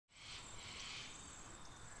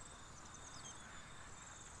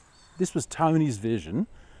this was Tony's vision,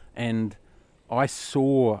 and I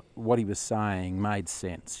saw what he was saying made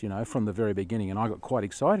sense, you know, from the very beginning, and I got quite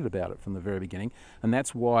excited about it from the very beginning, and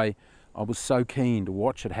that's why I was so keen to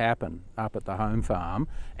watch it happen up at the home farm,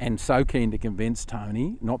 and so keen to convince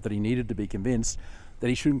Tony, not that he needed to be convinced, that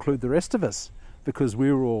he should include the rest of us, because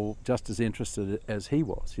we were all just as interested as he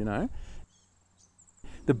was, you know.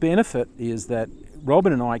 The benefit is that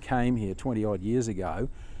Robin and I came here 20 odd years ago,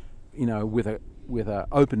 you know, with a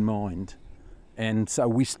open mind. And so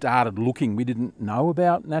we started looking. We didn't know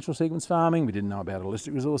about natural sequence farming, we didn't know about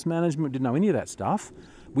holistic resource management, we didn't know any of that stuff.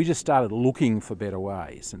 We just started looking for better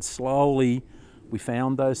ways, and slowly we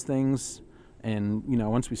found those things. And, you know,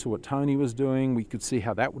 once we saw what Tony was doing, we could see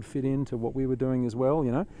how that would fit into what we were doing as well,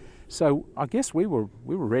 you know. So I guess we were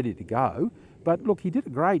ready to go. But look, he did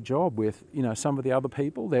a great job with, you know, some of the other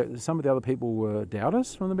people. Some of the other people were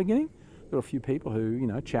doubters from the beginning. There were a few people who, you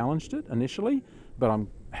know, challenged it initially, but I'm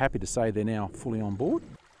happy to say they're now fully on board.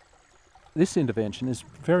 This intervention is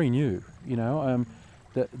very new, you know.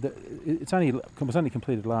 It was only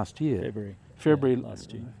completed last year. February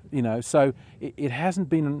last year. You know, so it hasn't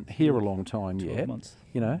been here a long time 12 yet. months.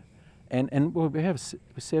 You know, and well, we have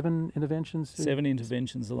 7 interventions. 7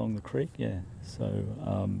 interventions along the creek, yeah.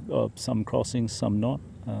 So some crossings, some not,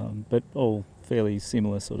 but all fairly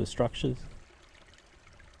similar sort of structures.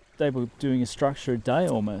 They were doing a structure a day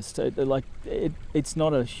almost. It's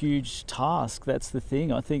not a huge task. That's the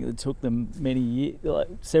thing. I think it took them many years,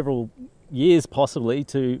 several years possibly,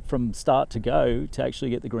 from start to go to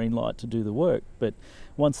actually get the green light to do the work. But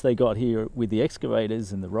once they got here with the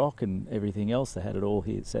excavators and the rock and everything else, they had it all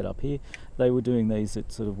here set up here. They were doing these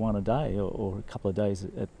at sort of 1 a day or a couple of days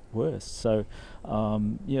at worst. So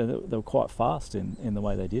yeah, they were quite fast in the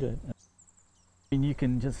way they did it. And you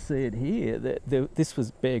can just see it here, that this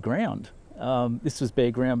was bare ground. This was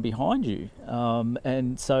bare ground behind you.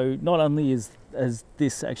 And so not only is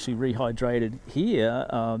this actually rehydrated here,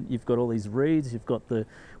 you've got all these reeds,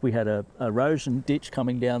 we had a erosion ditch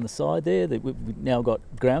coming down the side there, that we've now got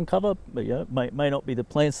ground cover. But, you know, may not be the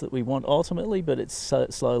plants that we want ultimately, but it's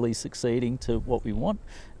slowly succeeding to what we want.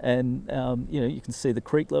 And you know, you can see the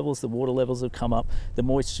creek levels, the water levels have come up, the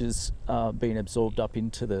moisture's been absorbed up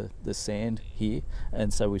into the sand here,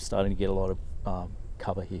 and so we're starting to get a lot of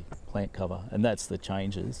cover here, plant cover, and that's the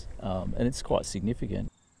changes, and it's quite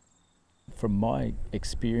significant. From my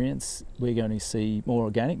experience, we're going to see more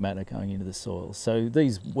organic matter going into the soil. So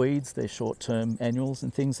these weeds, they're short-term annuals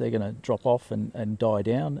and things, they're going to drop off and die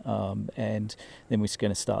down, and then we're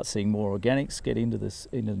going to start seeing more organics get into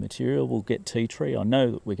the material. We'll get tea tree. I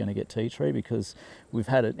know that we're going to get tea tree because we've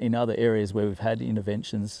had it in other areas where we've had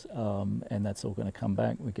interventions, and that's all going to come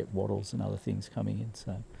back. We get wattles and other things coming in.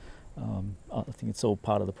 So I think it's all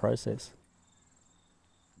part of the process.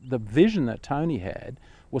 The vision that Tony had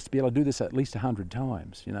was to be able to do this at least 100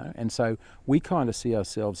 times, you know, and so we kind of see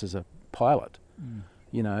ourselves as a pilot.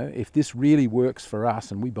 You know, if this really works for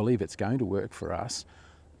us, and we believe it's going to work for us,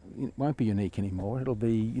 it won't be unique anymore. It'll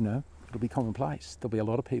be, you know, it'll be commonplace. There'll be a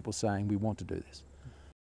lot of people saying we want to do this.